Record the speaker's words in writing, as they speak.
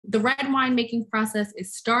The red winemaking process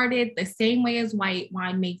is started the same way as white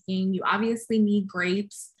winemaking. You obviously need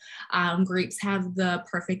grapes. Grapes have the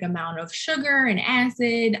perfect amount of sugar and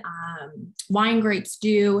acid. Wine grapes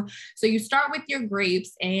do. So you start with your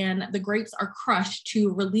grapes, and the grapes are crushed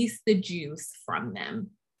to release the juice from them.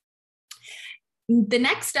 The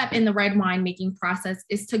next step in the red wine making process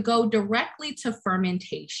is to go directly to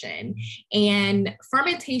fermentation. And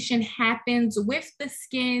fermentation happens with the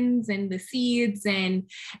skins and the seeds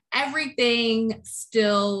and everything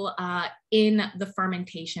still in the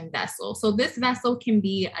fermentation vessel. So this vessel can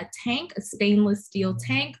be a tank, a stainless steel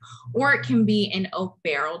tank, or it can be an oak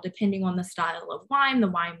barrel, depending on the style of wine the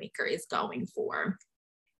winemaker is going for.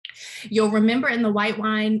 You'll remember in the white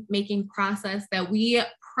wine making process that we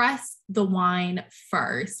press the wine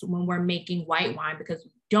first when we're making white wine, because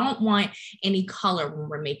we don't want any color when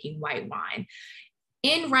we're making white wine.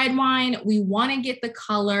 In red wine, we want to get the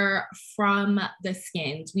color from the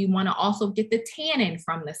skins. We want to also get the tannin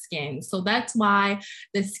from the skins. So that's why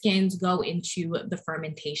the skins go into the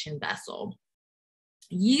fermentation vessel.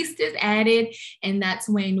 Yeast is added, and that's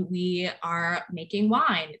when we are making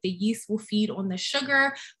wine. The yeast will feed on the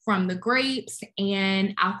sugar from the grapes,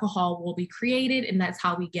 and alcohol will be created, and that's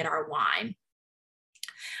how we get our wine.